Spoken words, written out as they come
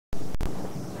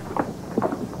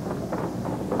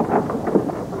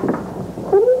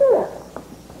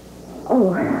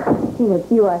thinking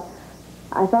it's you. I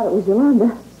thought it was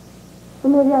Yolanda.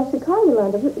 Well, maybe I should call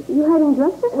Yolanda. You hiding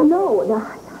dressed her? No,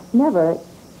 never.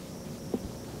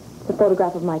 It's a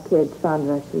photograph of my kid,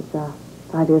 Sandra. She's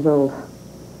 5 years old.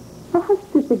 Well, how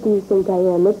stupid do you think I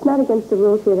am? It's not against the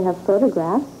rules here to have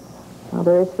photographs. Well,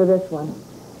 there is for this one.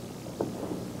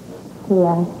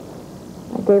 Yeah,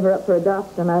 I gave her up for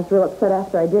adoption. I was real upset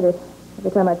after I did it.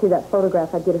 Every time I see that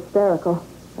photograph, I'd get hysterical.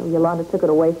 So Yolanda took it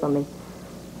away from me.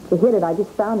 She hid it. I just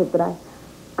found it, but I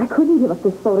couldn't give up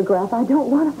this photograph. I don't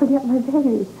want to forget my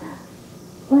baby.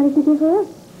 Why did you give her up?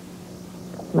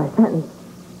 My sentence.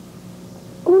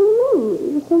 What do you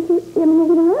mean? You're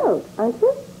getting out, aren't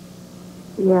you?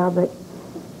 Yeah, but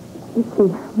you see,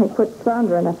 they put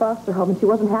Sandra in a foster home, and she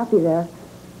wasn't happy there.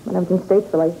 When I was in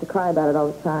Statesville, I used to cry about it all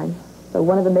the time. So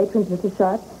one of the matrons, Mrs.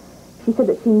 Sharp, she said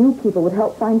that she knew people would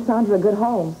help find Sandra a good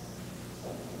home.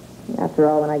 After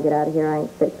all, when I get out of here, I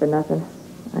ain't fit for nothing.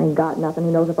 I ain't got nothing.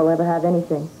 Who knows if I'll ever have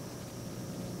anything.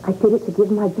 I did it to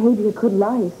give my baby a good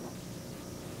life.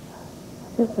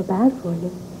 I feel so bad for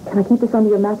you. Can I keep this under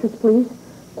your mattress, please?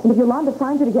 And if Yolanda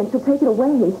finds it again, she'll take it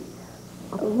away.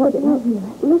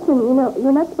 Listen,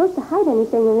 you're not supposed to hide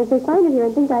anything, and if they find it here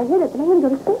and think I hid it, then I'm going to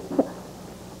go to Statesville.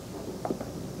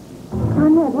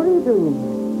 Conrad, what are you doing in here?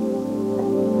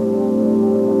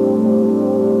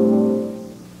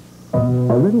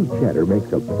 A little cheddar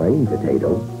makes a plain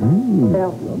potato.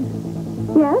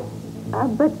 Yes,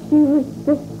 but she was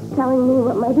just telling me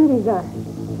what my duties are.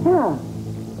 Yeah.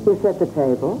 You set the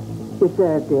table, you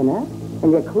serve dinner,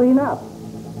 and you clean up.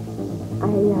 I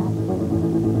think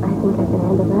I can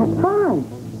handle that. Fine.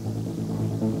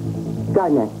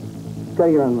 Gardner, go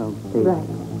to your own room, please. Right.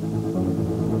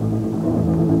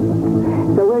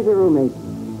 So where's your roommate?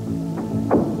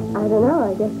 I don't know.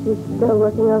 I guess she's still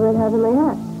working over at Heavenly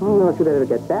Hat. Oh, no, she better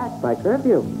get back by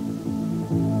curfew.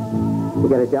 You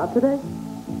got a job today?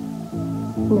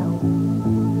 No.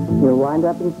 You'll wind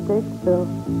up in Statesville.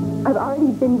 I've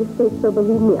already been to Statesville,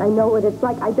 believe me. I know what it's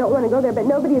like. I don't want to go there, but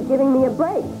nobody is giving me a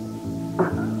break.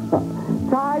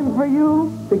 Time for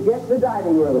you to get the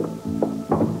dining room.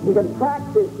 You can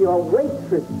practice your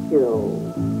waitress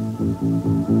skills.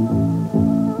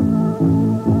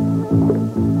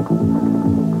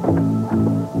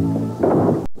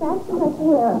 That's my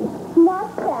hand. Not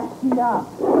fast enough.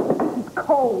 It's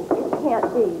cold. It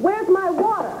can't be. Where's my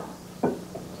water?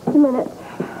 Just a minute.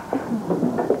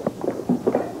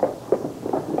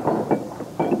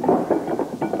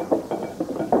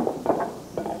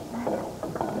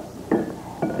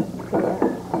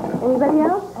 Anybody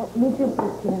else? Me too,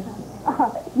 please, Tina.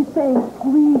 You're saying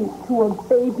please to a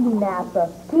baby napper.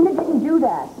 Tina didn't do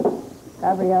that.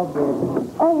 Gabrielle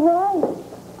did. All right.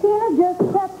 Tina just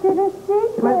kept it a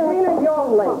secret. Martina, you're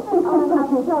late.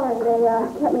 I'm sorry.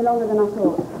 They kept me longer than I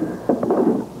thought.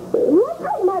 Look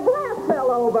how my glass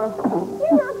fell over. You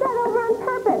knocked that over on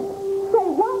purpose. Say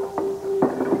what?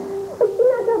 She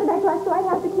knocked over that glass, so I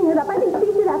have to clean it up. I think she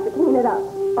should have to clean it up.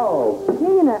 Oh,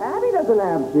 Tina, Abby doesn't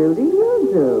have duty. You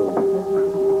do.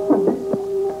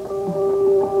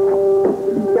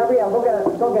 Gabrielle,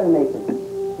 go get a Nathan.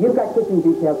 You've got kitchen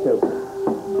detail, too.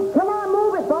 Come on,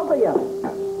 move it, both of you.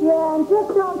 Yeah, and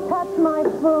just don't touch my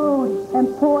food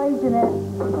and poison it.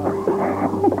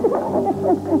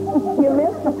 You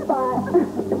missed the spot.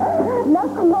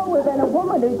 Nothing lower than a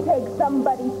woman who takes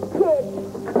somebody's kid.